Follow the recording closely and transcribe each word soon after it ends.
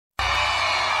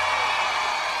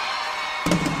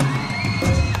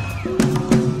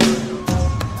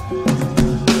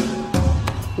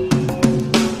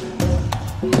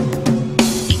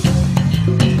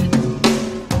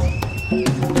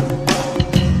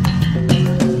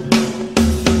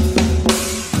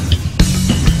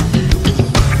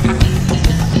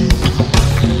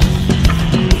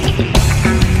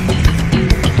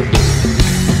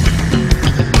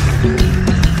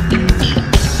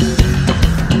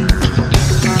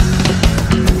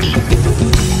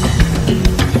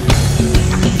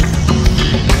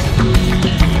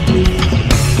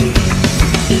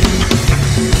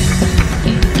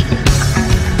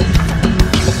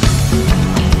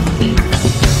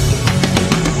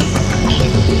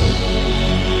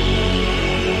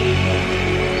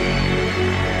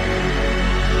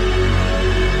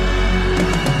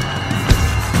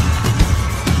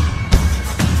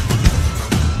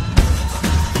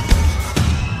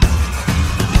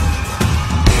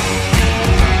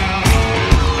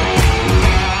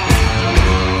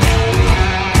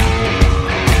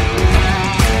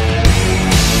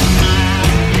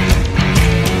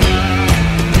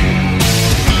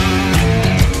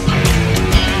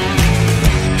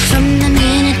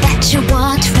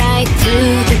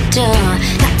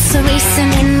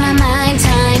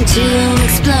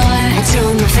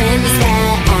friends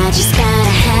that I just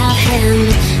gotta have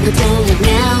him. But don't look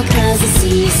now, cause I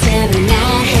see you staring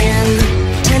at him.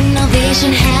 Tunnel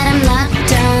vision had him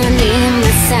locked on in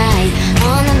my sight,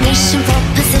 on a mission for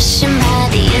position by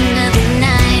the end of the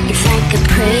night. It's like a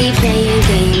prey playing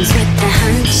games with the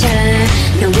hunter.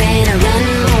 Nowhere to run,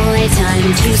 boy,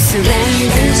 time to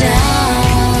surrender. And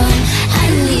all I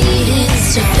need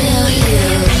is to feel you.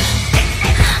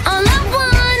 All I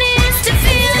want is to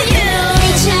feel you.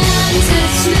 Reach out and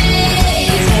touch me.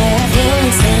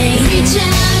 Reach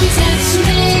out and touch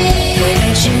me.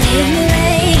 Don't you make me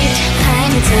wait?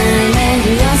 I'm the time and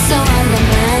you're so on the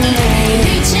Monday.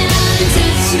 Reach out and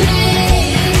touch me.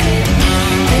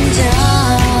 And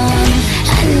all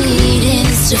I need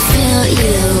is to feel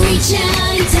you. Reach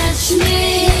out and touch me.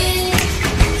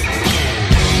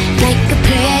 Like a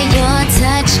prayer, your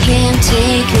touch can't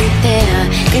take me there.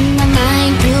 In my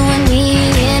mind, you and me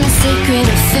in a secret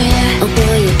affair. Oh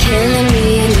boy, you're killing me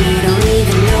and you don't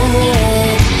even know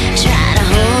it. Try to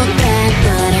hold back,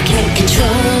 but I can't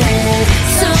control it.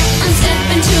 So I'm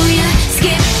stepping to you,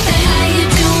 skip the how you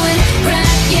doing.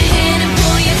 Grab your hand and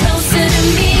pull you closer to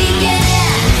me,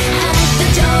 yeah. Out the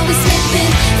door we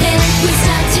stepping, then we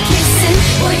start to kissing.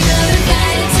 Boy, you're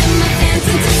invited to my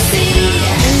fantasy.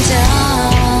 And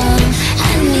all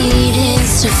I need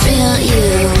is to feel you.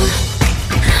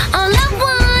 All I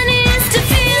want is to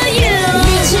feel you.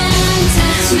 Reach out and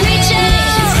touch me. Reach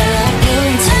out,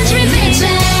 touch me, reach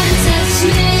out, touch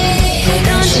me.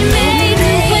 Don't you make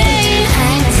me wait?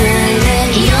 I'm done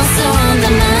and you're so on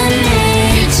the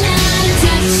Monday. Reach out and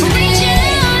touch me. Reach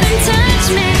out and touch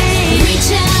me.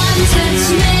 Reach out and touch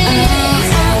me.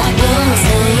 Oh, I wanna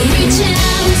say. Reach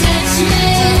out and touch me.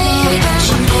 Don't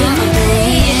you make me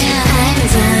wait? I'm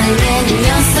done and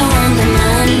you're so on the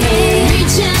Monday.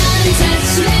 Reach out and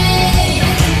touch me.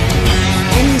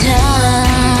 And all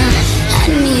I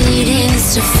need is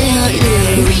to feel you.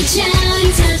 Reach out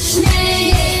and touch me.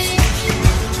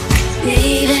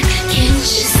 Baby, can't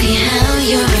you see how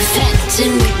you're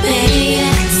affecting me, baby?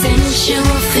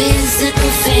 Sensual,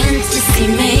 physical fantasy,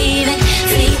 maybe.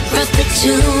 Fate brought the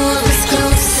two of us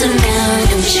closer now.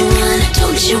 Don't you wanna,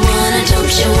 don't you wanna,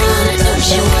 don't you wanna, don't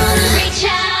you wanna?